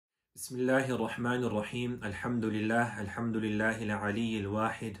بسم الله الرحمن الرحيم الحمد لله العلي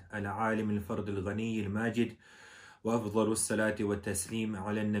الواحد العالم الفرد الغني الماجد وأفضل الصلاة والتسليم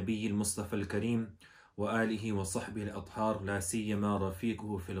على النبي المصطفى الكريم وآله وصحبه الأطهار لا سيما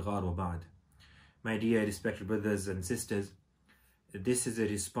رفيقه في الغار وبعد. My dear respected brothers and sisters, this is a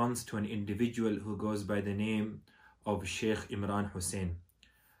response to an individual who goes by the name of Sheikh Imran Hosein,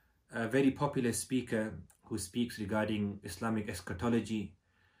 a very popular speaker who speaks regarding Islamic eschatology,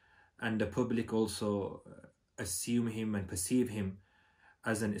 and the public also assume him and perceive him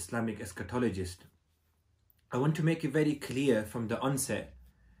as an Islamic eschatologist. I want to make it very clear from the onset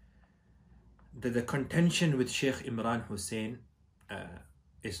that the contention with Sheikh Imran Hosein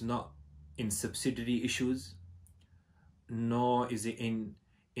is not in subsidiary issues, nor is it in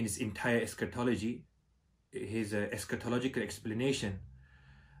its entire eschatology, his eschatological explanation.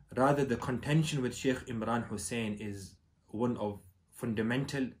 Rather, the contention with Sheikh Imran Hosein is one of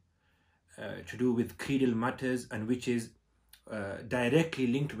fundamental to do with creedal matters, and which is directly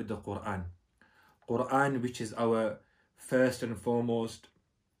linked with the Quran, which is our first and foremost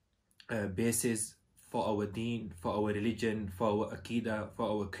basis for our deen, for our religion, for our aqidah, for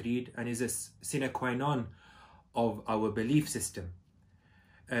our creed, and is a sine qua non of our belief system.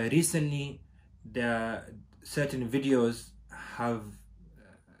 Recently, certain videos have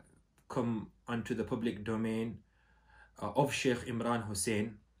come onto the public domain of Sheikh Imran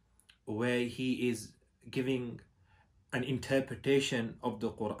Hosein, where he is giving an interpretation of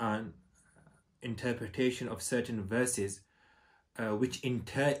the Quran, interpretation of certain verses, which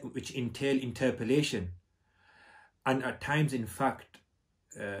entail interpolation, and at times, in fact,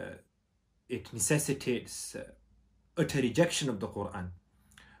 it necessitates utter rejection of the Quran.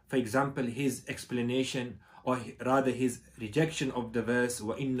 For example, his explanation, or rather his rejection of the verse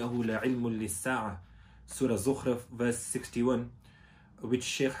وَإِنَّهُ لَعِلْمٌ لِلسَّاعَةِ, Surah Zukhruf, verse 61, which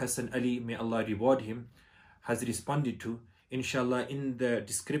Shaykh Hassan Ali, may Allah reward him, has responded to. Inshallah, in the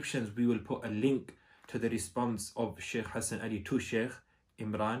descriptions we will put a link to the response of Shaykh Hassan Ali to Shaykh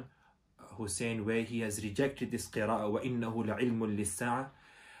Imran Hosein, where he has rejected this qira'ah وَإِنَّهُ لَعِلْمٌ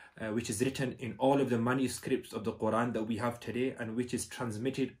لِلسَّاعَةِ, which is written in all of the manuscripts of the Quran that we have today, and which is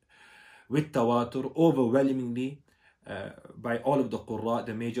transmitted with tawatur overwhelmingly by all of the qurra,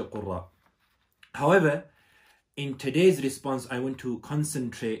 the major qurra. However, in today's response, I want to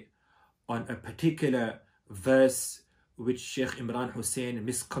concentrate on a particular verse which Sheikh Imran Hosein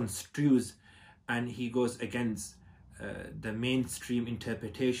misconstrues, and he goes against the mainstream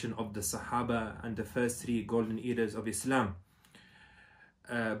interpretation of the Sahaba and the first three golden eras of Islam.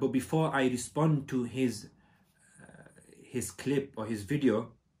 But before I respond to his clip or his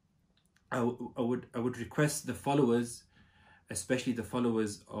video, I would request the followers, especially the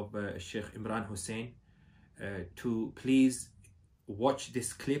followers of Sheikh Imran Hosein, to please watch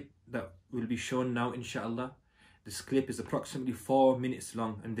this clip that will be shown now, inshallah. This clip is approximately 4 minutes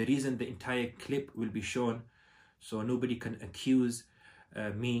long, and the reason the entire clip will be shown, so nobody can accuse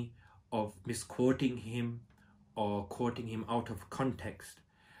me of misquoting him or quoting him out of context.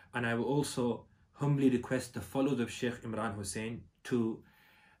 And I will also humbly request the followers of Sheikh Imran Hosein to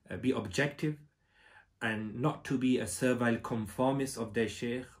be objective and not to be a servile conformist of their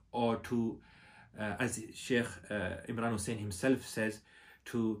Sheikh, or to as Sheikh Imran Hosein himself says,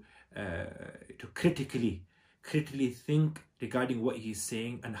 to critically think regarding what he's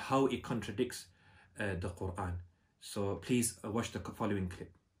saying and how it contradicts the Quran. So please watch the following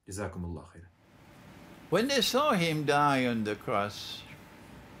clip. Jazakumullah khair. When they saw him die on the cross,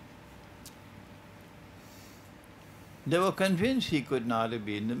 they were convinced he could not have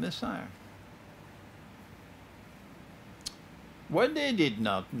been the Messiah. What they did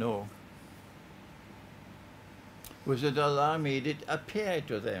not know was that Allah made it appear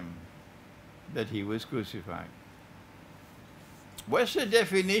to them that he was crucified. What's the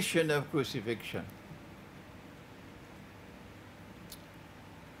definition of crucifixion?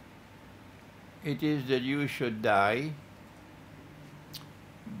 It is that you should die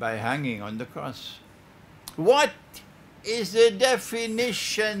by hanging on the cross. What is the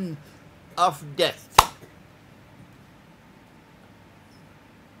definition of death?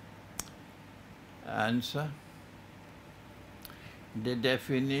 Answer: the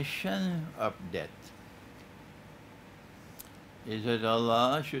definition of death is that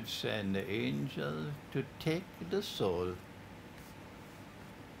Allah should send the angel to take the soul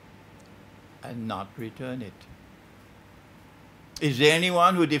and not return it. Is there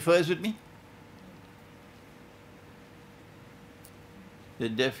anyone who differs with me? The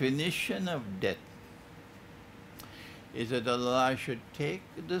definition of death is that Allah should take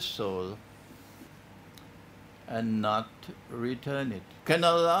the soul and not return it. Can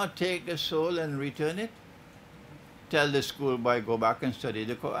Allah take a soul and return it? Tell the schoolboy, go back and study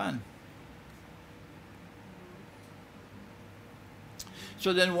the Quran.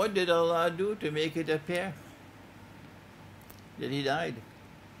 So then what did Allah do to make it appear that he died?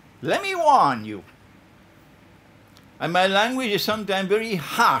 Let me warn you. And my language is sometimes very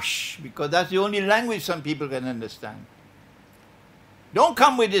harsh because that's the only language some people can understand. Don't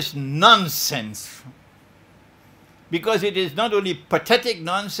come with this nonsense, because it is not only pathetic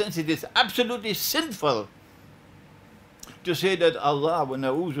nonsense, it is absolutely sinful to say that Allah, wa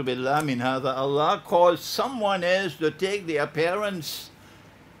na'udhu billah min hadha, Allah caused someone else to take the appearance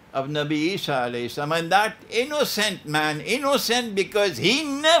of Nabi Isa alayhi salam, and that innocent man, innocent because he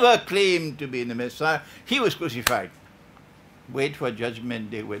never claimed to be the Messiah, he was crucified. Wait for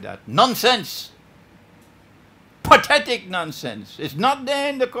judgment day with that nonsense. Pathetic nonsense. It's not there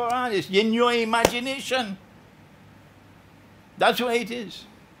in the Quran, it's in your imagination. That's why it is.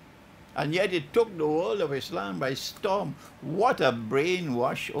 And yet it took the world of Islam by storm. What a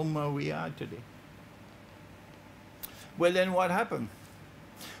brainwashed ummah we are today. Well, then what happened?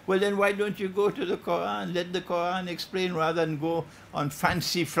 Well, then why don't you go to the Quran? Let the Quran explain rather than go on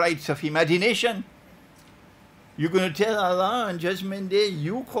fancy flights of imagination. You're going to tell Allah on Judgment Day,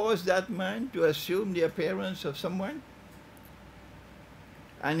 you caused that man to assume the appearance of someone?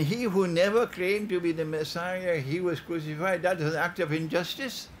 And he who never claimed to be the Messiah, he was crucified. That is an act of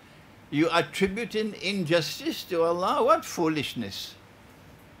injustice. You attributing injustice to Allah? What foolishness.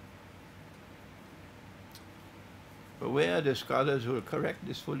 But where are the scholars who will correct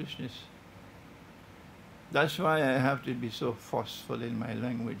this foolishness? That's why I have to be so forceful in my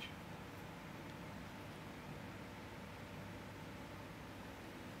language.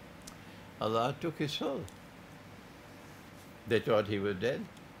 Allah took his soul. They thought he was dead.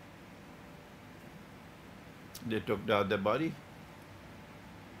 They took down the body.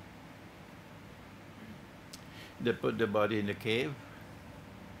 They put the body in the cave.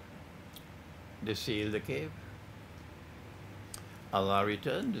 They sealed the cave. Allah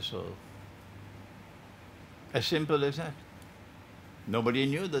returned the soul. As simple as that. Nobody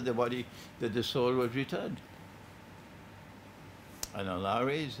knew that the soul was returned. And Allah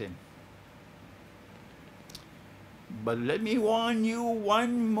raised him. But let me warn you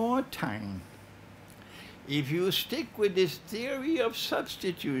one more time. If you stick with this theory of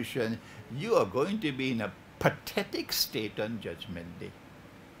substitution, you are going to be in a pathetic state on Judgment Day.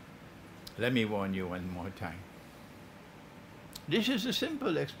 Let me warn you one more time. This is a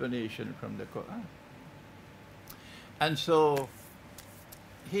simple explanation from the Quran. And so,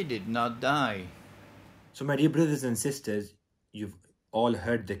 he did not die. So my dear brothers and sisters, you've all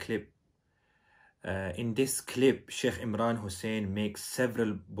heard the clip. In this clip, Sheikh Imran Hosein makes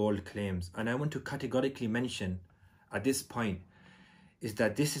several bold claims, and I want to categorically mention at this point is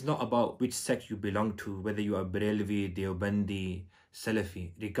that this is not about which sect you belong to, whether you are Barelvi, Deobandi, Salafi.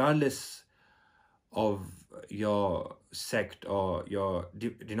 Regardless of your sect or your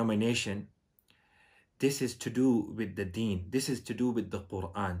denomination, this is to do with the deen. This is to do with the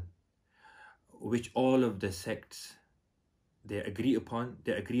Quran, which all of the sects they agree upon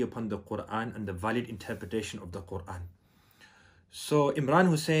the Quran and the valid interpretation of the Quran. So Imran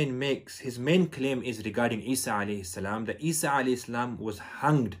Hosein makes his main claim is regarding Isa alayhi salam, that Isa alayhi salam was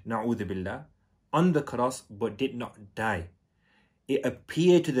hanged, na'udhu billah, on the cross but did not die. It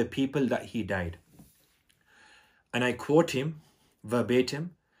appeared to the people that he died. And I quote him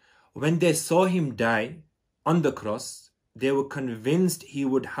verbatim, when they saw him die on the cross, they were convinced he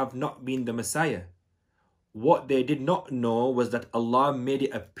would have not been the Messiah. What they did not know was that Allah made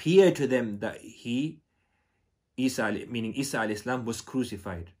it appear to them that Isa alayhi salam, was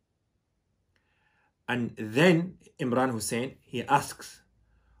crucified. And then Imran Hosein, he asks,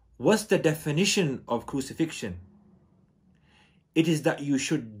 what's the definition of crucifixion? It is that you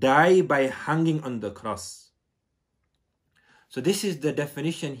should die by hanging on the cross. So this is the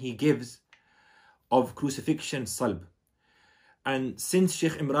definition he gives of crucifixion, salb. And since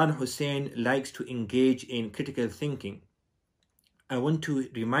Sheikh Imran Hosein likes to engage in critical thinking, I want to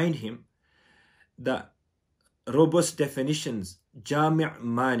remind him that robust definitions, jami'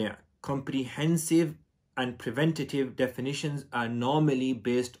 mani', comprehensive and preventative definitions are normally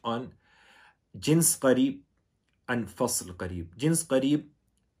based on jins qareeb and fasl qareeb. Jins qareeb,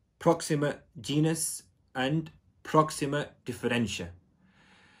 proxima genus, and proxima differentia.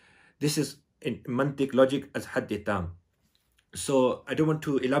 This is in mantiq logic as hadd tam. So I don't want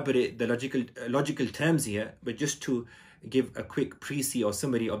to elaborate the logical terms here, but just to give a quick précis or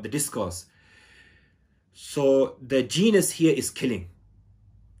summary of the discourse. So the genus here is killing.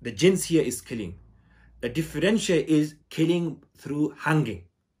 The jins here is killing. The differential is killing through hanging.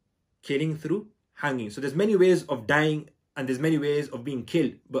 Killing through hanging. So there's many ways of dying and there's many ways of being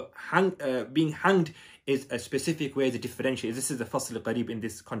killed, but being hanged is a specific way, the differential. This is the fasl qarib in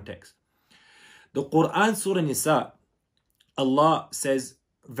this context. The Quran, Surah Nisa, Allah says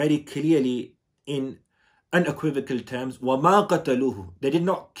very clearly in unequivocal terms, وَمَا قَتَلُوهُ, they did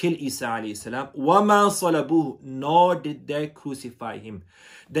not kill Isa alayhi salam, وَمَا صَلَبُوهُ, nor did they crucify him.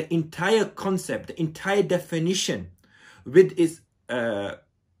 The entire concept, the entire definition with its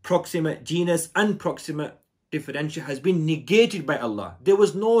proximate genus and proximate differential has been negated by Allah. There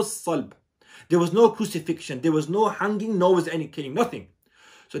was no salb, there was no crucifixion, there was no hanging, nor was any killing, nothing.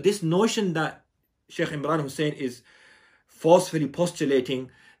 So this notion that Sheikh Imran Hosein is forcefully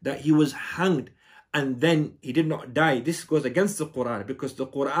postulating that he was hanged and then he did not die, this goes against the Quran, because the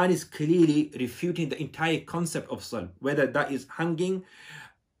Quran is clearly refuting the entire concept of salb, whether that is hanging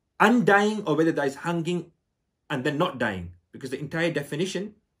and dying or whether that is hanging and then not dying, because the entire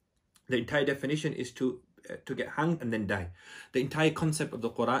definition is to get hanged and then die. The entire concept of the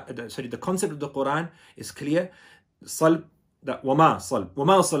Quran, the concept of the Quran is clear. Salb, that wama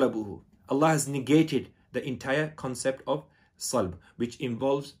salabuhu. Allah has negated the entire concept of salb, which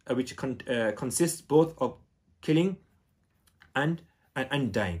involves, consists both of killing and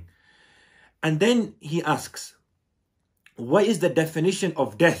dying. And then he asks, what is the definition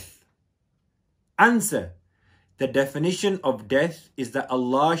of death? Answer: the definition of death is that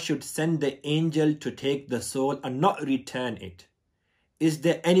Allah should send the angel to take the soul and not return it. Is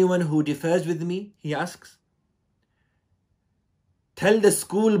there anyone who differs with me? He asks. Tell the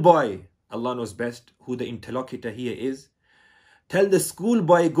schoolboy, Allah knows best who the interlocutor here is. Tell the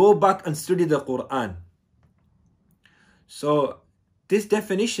schoolboy, go back and study the Quran. So this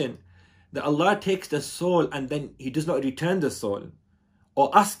definition that Allah takes the soul and then he does not return the soul, or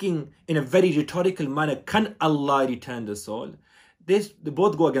asking in a very rhetorical manner, can Allah return the soul? They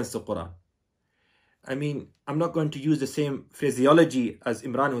both go against the Quran. I mean, I'm not going to use the same phraseology as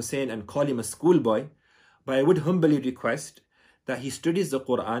Imran Hosein and call him a schoolboy, but I would humbly request that he studies the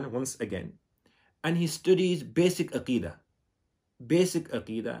Quran once again, and he studies basic aqidah. Basic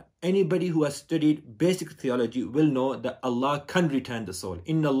aqidah. Anybody who has studied basic theology will know that Allah can return the soul.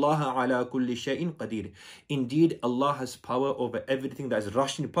 Inna Allaha ala kulli shay'in qadir. Indeed, Allah has power over everything that is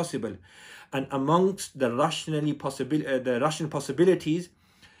rationally possible. And amongst the rational possibilities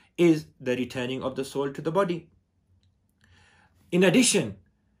is the returning of the soul to the body. In addition,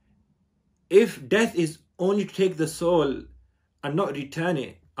 if death is only to take the soul and not return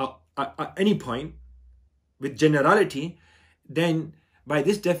it at any point with generality, then by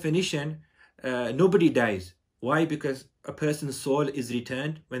this definition, nobody dies. Why? Because a person's soul is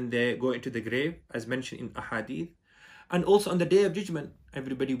returned when they go into the grave, as mentioned in ahadith. And also on the day of judgment,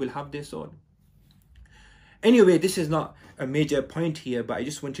 everybody will have their soul. Anyway, this is not a major point here, but I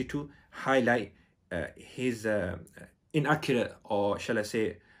just wanted to highlight his inaccurate, or shall I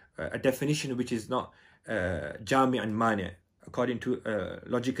say, a definition which is not jami and mani, according to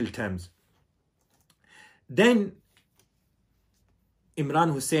logical terms. Then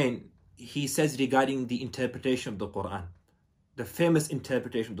Imran Hosein, he says regarding the interpretation of the Quran, the famous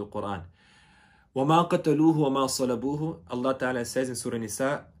interpretation of the Quran, وَمَا قَتَلُوهُ وَمَا صَلَبُوهُ. Allah Ta'ala says in Surah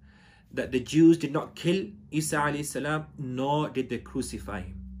Nisa that the Jews did not kill Isa alayhi salam, nor did they crucify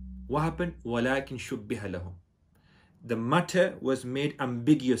him. What happened? وَلَكِنْ شُبِّهَ لَهُمْ. The matter was made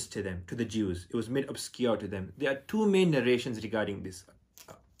ambiguous to them, to the Jews. It was made obscure to them. There are two main narrations regarding this.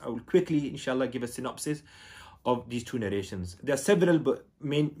 I will quickly, inshallah, give a synopsis of these two narrations. There are several, but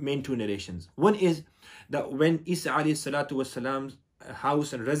main two narrations. One is that when Isa alayhi salatu wasalam's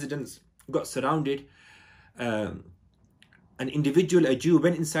house and residence got surrounded, an individual, a Jew,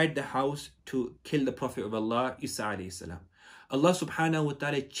 went inside the house to kill the Prophet of Allah, Isa alayhi salam. Allah subhanahu wa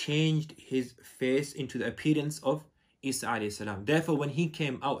ta'ala changed his face into the appearance of Isa alayhi salam. Therefore, when he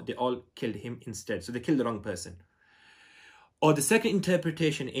came out, they all killed him instead. So they killed the wrong person. Or the second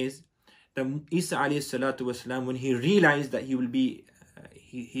interpretation is that Isa alayhi salatu wasalam, when he realized that he will be,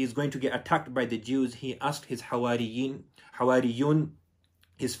 he is going to get attacked by the Jews, he asked his hawariyun,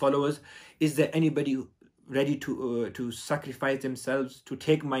 his followers, is there anybody ready to sacrifice themselves to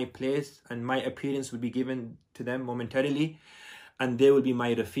take my place, and my appearance will be given to them momentarily, and they will be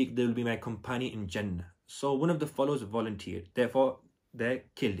my rafiq, they will be my companion in Jannah. So one of the followers volunteered. Therefore, they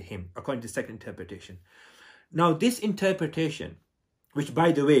killed him, according to the second interpretation. Now, this interpretation, which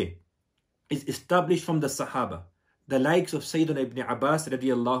by the way is established from the Sahaba, the likes of Sayyidina Ibn Abbas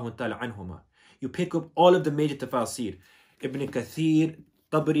radiyallahu ta'ala anhuma. You pick up all of the major tafasir, Ibn Kathir,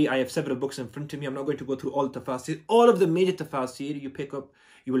 Tabari. I have several books in front of me. I'm not going to go through all tafasir. All of the major tafasir, you pick up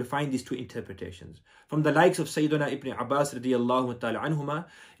you will find these two interpretations. From the likes of Sayyidina Ibn Abbas radiyallahu ta'ala anhuma,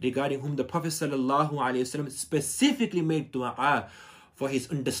 regarding whom the Prophet sallallahu alayhi wasallam specifically made dua for his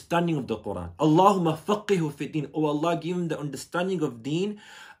understanding of the Quran. Allahumma faqihu fi din. Oh Allah, give him the understanding of deen,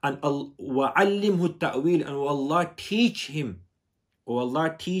 and wa'allimhu ta'wil, and oh Allah, teach him. Oh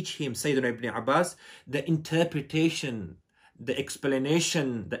Allah, teach him, Sayyidina Ibn Abbas, the interpretation, the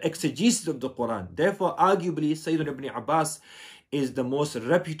explanation, the exegesis of the Quran. Therefore, arguably, Sayyidina Ibn Abbas is the most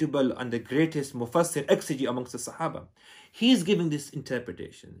reputable and the greatest mufassir exegete amongst the Sahaba. He is giving this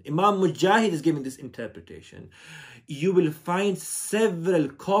interpretation. Imam Mujahid is giving this interpretation. You will find several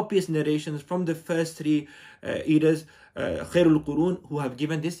copious narrations from the first three eras, Khairul Qurun, who have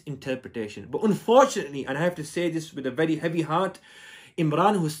given this interpretation. But unfortunately, and I have to say this with a very heavy heart,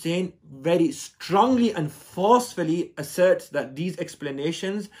 Imran Hosein very strongly and forcefully asserts that these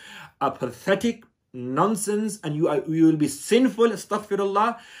explanations are pathetic, nonsense, and you will be sinful,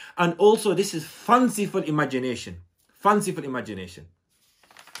 astaghfirullah, and also this is fanciful imagination. Fanciful imagination.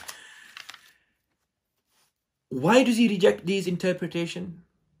 Why does he reject these interpretations?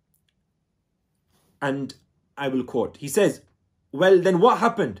 And I will quote. He says, well, then what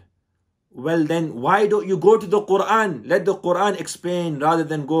happened? Well, then why don't you go to the Quran? Let the Quran explain rather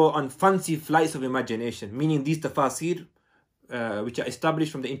than go on fancy flights of imagination. Meaning these tafasir, which are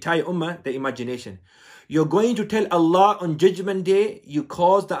established from the entire ummah, the imagination. You're going to tell Allah on Judgment Day, you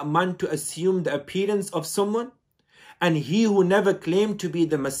caused that man to assume the appearance of someone, and he who never claimed to be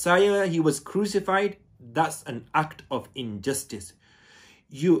the Messiah, he was crucified. That's an act of injustice.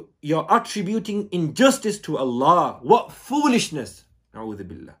 You're attributing injustice to Allah. What foolishness! Na'udhu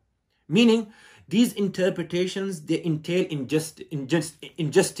billah. Meaning, these interpretations, they entail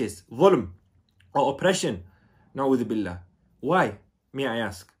injustice, dhulm, or oppression. Na'udhu billah. Why, may I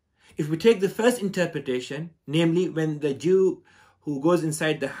ask? If we take the first interpretation, namely when the Jew who goes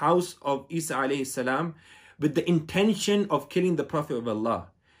inside the house of Isa alayhi salam with the intention of killing the Prophet of Allah,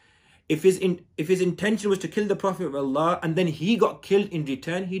 if his intention was to kill the Prophet of Allah and then he got killed in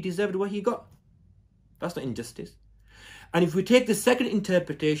return, he deserved what he got. That's not injustice. And if we take the second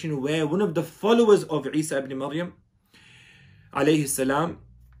interpretation, where one of the followers of Isa ibn Maryam alayhi salam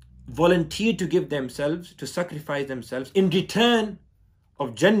volunteered to give themselves, to sacrifice themselves in return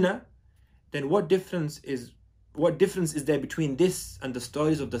of Jannah, then what difference is there between this and the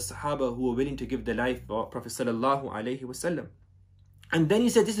stories of the Sahaba who were willing to give their life for Prophet sallallahu alaihi wasallam? And then he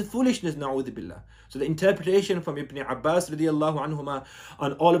said, this is foolishness, na'udhu billah. So the interpretation from Ibn Abbas radiyallahu anhuma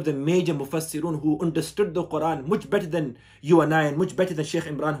and all of the major mufassirun who understood the Quran much better than you and I, and much better than Sheikh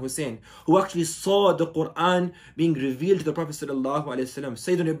Imran Hosein, who actually saw the Quran being revealed to the Prophet sallallahu alaihi wasallam.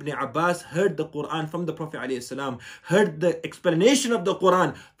 Sayyidina Ibn Abbas heard the Quran from the Prophet alaihi salam, heard the explanation of the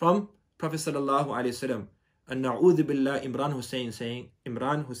Quran from Prophet sallallahu alaihi wasallam. And na'udhu billah, Imran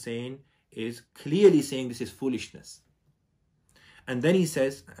Hosein is clearly saying this is foolishness. And then he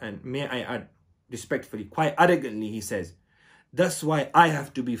says, and may I add respectfully, quite arrogantly, he says, that's why I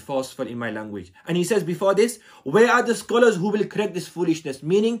have to be forceful in my language. And he says before this, where are the scholars who will correct this foolishness?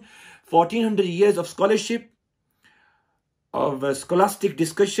 Meaning 1400 years of scholarship, of scholastic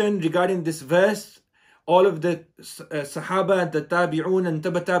discussion regarding this verse. All of the Sahaba, the Tabi'un and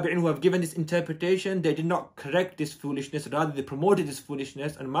Taba Tabi'in who have given this interpretation, they did not correct this foolishness, rather they promoted this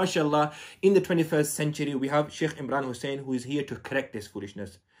foolishness. And mashallah, in the 21st century, we have Sheikh Imran Hosein who is here to correct this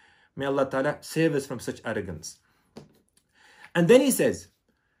foolishness. May Allah Ta'ala save us from such arrogance. And then he says,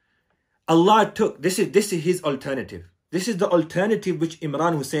 Allah took, this is his alternative. This is the alternative which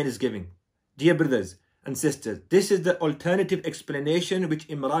Imran Hosein is giving. Dear brothers and sisters, this is the alternative explanation which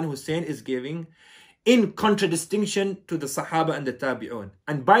Imran Hosein is giving, in contradistinction to the Sahaba and the Tabi'un.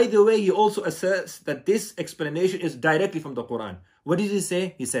 And by the way, he also asserts that this explanation is directly from the Quran. What does he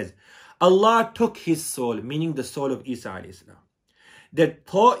say? He says, Allah took his soul, meaning the soul of Isa alayhi salam. They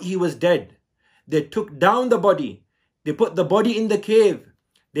thought he was dead. They took down the body. They put the body in the cave.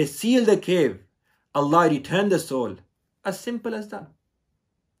 They sealed the cave. Allah returned the soul. As simple as that.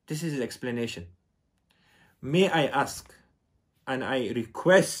 This is his explanation. May I ask, and I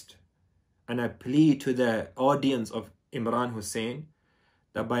request, and I plead to the audience of Imran Hosein,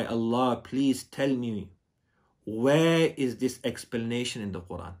 that by Allah, please tell me, where is this explanation in the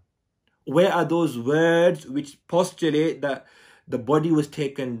Quran? Where are those words which postulate that the body was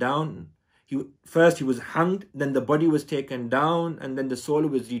taken down? First he was hanged, then the body was taken down, and then the soul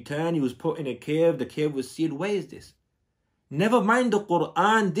was returned. He was put in a cave, the cave was sealed. Where is this? Never mind the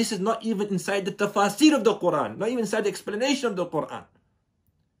Quran. This is not even inside the tafasir of the Quran, not even inside the explanation of the Quran.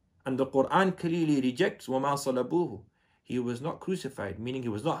 And the Quran clearly rejects وَمَا صَلَبُوهُ. He was not crucified, meaning he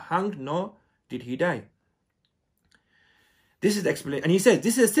was not hanged, nor did he die. This is the explanation. And he says,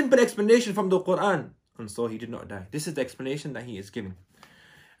 this is a simple explanation from the Quran. And so he did not die. This is the explanation that he is giving.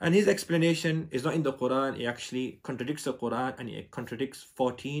 And his explanation is not in the Quran. It actually contradicts the Quran, and it contradicts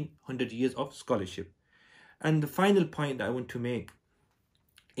 1400 years of scholarship. And the final point that I want to make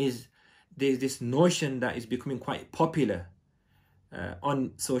is there's this notion that is becoming quite popular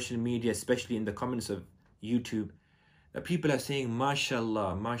on social media, especially in the comments of YouTube, that people are saying,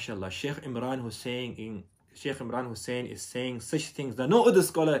 mashallah, mashallah, Sheikh Imran Hosein is saying such things that no other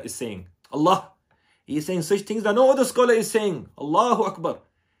scholar is saying. Allah, he is saying such things that no other scholar is saying. Allahu Akbar.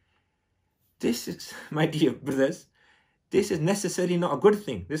 This is, my dear brothers, this is necessarily not a good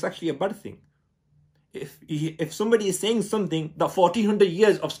thing. This is actually a bad thing. If somebody is saying something that 1400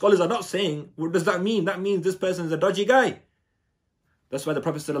 years of scholars are not saying, what does that mean? That means this person is a dodgy guy. That's why the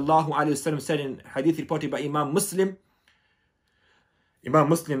Prophet ﷺ said in hadith reported by Imam Muslim, the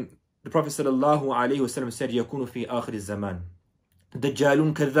Prophet ﷺ said, يَكُونُ فِي آخِرِ الزَّمَانِ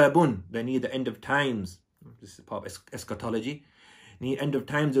دَجَّالٌ كَذَّابٌ. They need the end of times. This is part of eschatology. Near end of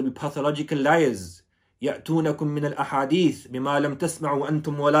times there will be pathological liars. يَأْتُونَكُم مِّنَ الْأَحَادِيثِ بِمَا لَمْ تَسْمَعُوا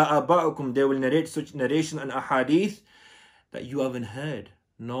أَنْتُمْ وَلَا آبَاؤُكُمْ. They will narrate such narration and ahadith that you haven't heard,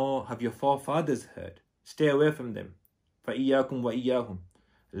 nor have your forefathers heard. Stay away from them. فَإِيَّاكُمْ وَإِيَّاهُمْ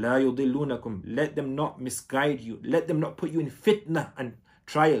لَا يُضِلُّونَكُمْ. Let them not misguide you. Let them not put you in fitna and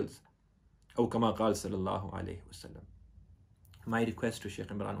trials. أو كما قال صلى الله عليه وسلم. My request to Sheikh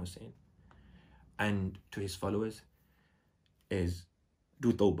Imran Hosein and to his followers is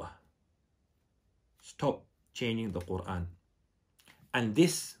do tawbah. Stop changing the Quran. And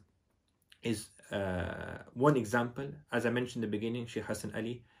this is one example. As I mentioned in the beginning, Sheikh Hassan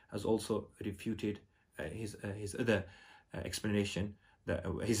Ali has also refuted his other explanation,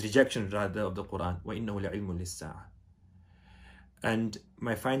 his rejection rather of the Quran. وَإِنَّهُ لَعِلْمٌ لِلسَّاعَةِ. And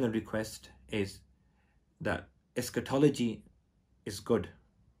my final request is that eschatology is good,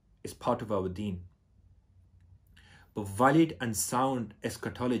 is part of our deen. But valid and sound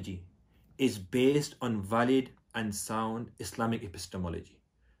eschatology is based on valid and sound Islamic epistemology.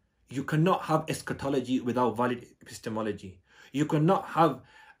 You cannot have eschatology without valid epistemology. You cannot have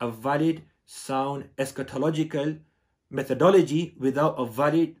a valid, sound eschatological methodology without a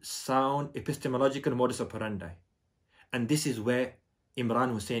valid, sound epistemological modus operandi. And this is where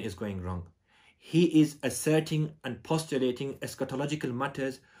Imran Hosein is going wrong. He is asserting and postulating eschatological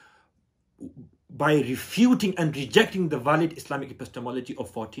matters by refuting and rejecting the valid Islamic epistemology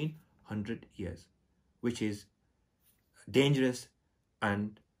of 1400 years, which is dangerous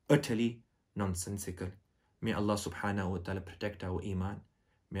and utterly nonsensical. May Allah subhanahu wa ta'ala protect our iman.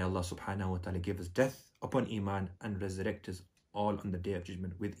 May Allah subhanahu wa ta'ala give us death upon iman and resurrect us all on the day of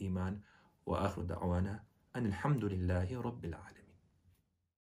judgment with iman. Wa akhiru da'wana and alhamdulillahi rabbil alamin.